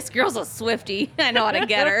 This girl's a Swiftie. I know how to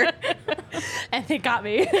get her. And they got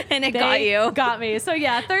me. And it got you. Got me. So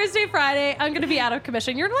yeah, Thursday, Friday, I'm going to be out of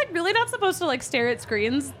commission. You're like really not supposed to like stare at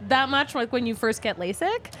screens that much like when you first get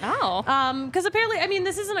LASIK. Oh. Because apparently, I mean,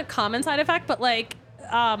 this isn't a common side effect, but like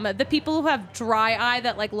the people who have dry eye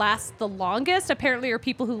that like lasts the longest apparently are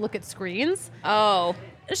people who look at screens. Oh.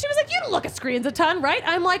 She was like, you don't look at screens a ton, right?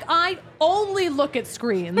 I'm like, I only look at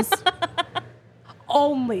screens.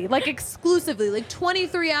 Only, like exclusively, like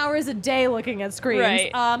 23 hours a day looking at screens. Right.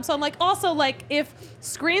 So I'm like, also like if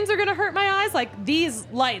screens are gonna hurt my eyes, like these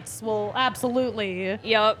lights will absolutely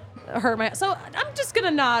hurt my. So I'm just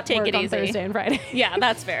gonna not take work it on easy. Thursday and Friday. Yeah,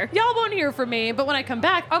 that's fair. Y'all won't hear from me, but when I come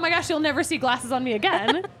back, oh my gosh, you'll never see glasses on me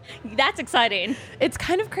again. That's exciting. It's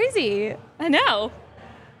kind of crazy. I know.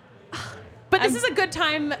 But this is a good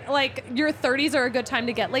time, like your 30s are a good time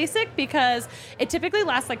to get LASIK because it typically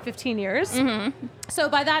lasts like 15 years. Mm-hmm. So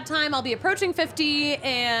by that time, I'll be approaching 50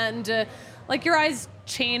 and like your eyes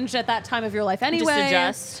change at that time of your life anyway. Just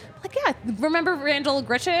adjust. Like, yeah, remember Randall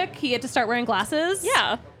Grichuk? He had to start wearing glasses.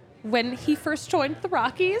 Yeah. When he first joined the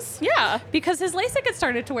Rockies. Yeah. Because his LASIK had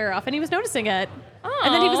started to wear off and he was noticing it. Oh.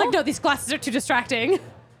 And then he was like, no, these glasses are too distracting.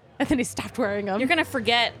 And then he stopped wearing them. You're going to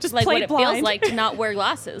forget just like what it blind. feels like to not wear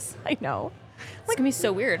glasses. I know. It's going to be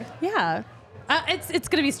so weird. Yeah. It's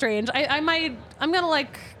going to be strange. I'm going to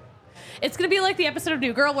like, it's going to be like the episode of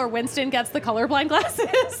New Girl where Winston gets the colorblind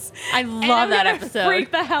glasses. I love that episode.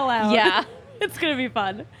 Freak the hell out. Yeah. It's going to be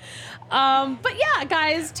fun. But yeah,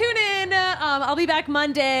 guys, tune in. I'll be back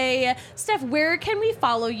Monday. Steph, where can we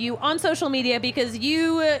follow you on social media? Because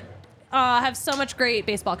you have so much great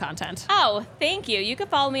baseball content. Oh, thank you. You can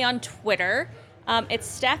follow me on Twitter.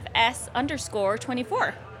 It's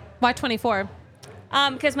StephS_24. Why 24?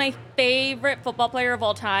 Because my favorite football player of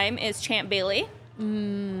all time is Champ Bailey.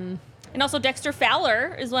 And also Dexter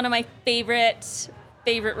Fowler is one of my favorite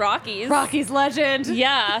Rockies. Rockies legend.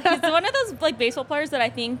 Yeah. He's one of those like baseball players that I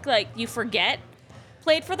think like you forget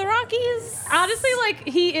played for the Rockies. Honestly, like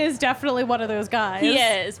he is definitely one of those guys. He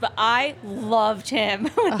is, but I loved him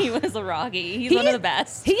when he was a Rocky. He's one of the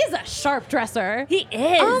best. He is a sharp dresser. He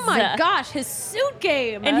is. Oh my gosh, his suit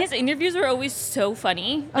game. And his interviews were always so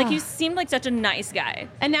funny. Like he seemed like such a nice guy.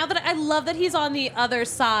 And now that I love that he's on the other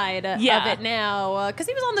side of it now, because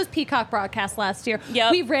he was on those Peacock broadcasts last year.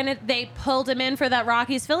 Yep. We ran it. They pulled him in for that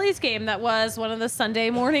Rockies Phillies game that was one of the Sunday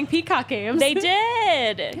morning Peacock games. They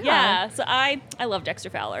did. Yeah. So I love Dexter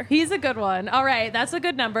Fowler. He's a good one. All right, that's a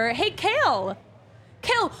good number. Hey, Kale,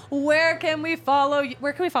 where can we follow you?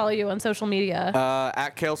 Where can we follow you on social media?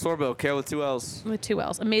 At Kale Sorbo, Kale with 2 L's. With 2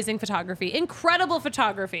 L's. Amazing photography. Incredible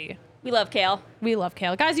photography. We love Kale. We love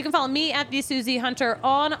Kale. Guys, you can follow me at the Susie Hunter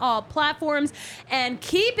on all platforms and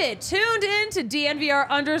keep it tuned in to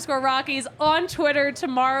DNVR_Rockies on Twitter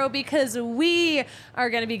tomorrow because we are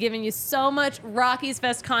going to be giving you so much Rockies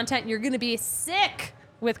Fest content. You're going to be sick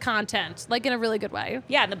with content, like in a really good way.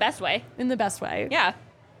 Yeah, in the best way. In the best way. Yeah.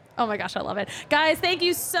 Oh my gosh, I love it. Guys, thank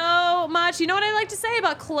you so much. You know what I like to say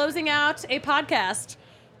about closing out a podcast?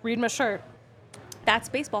 Read my shirt. That's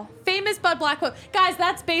baseball. Famous Bud Black quote. Guys,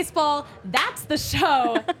 that's baseball. That's the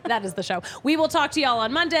show. That is the show. We will talk to y'all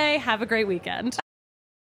on Monday. Have a great weekend.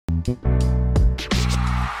 We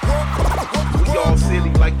all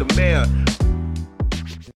silly like the mayor.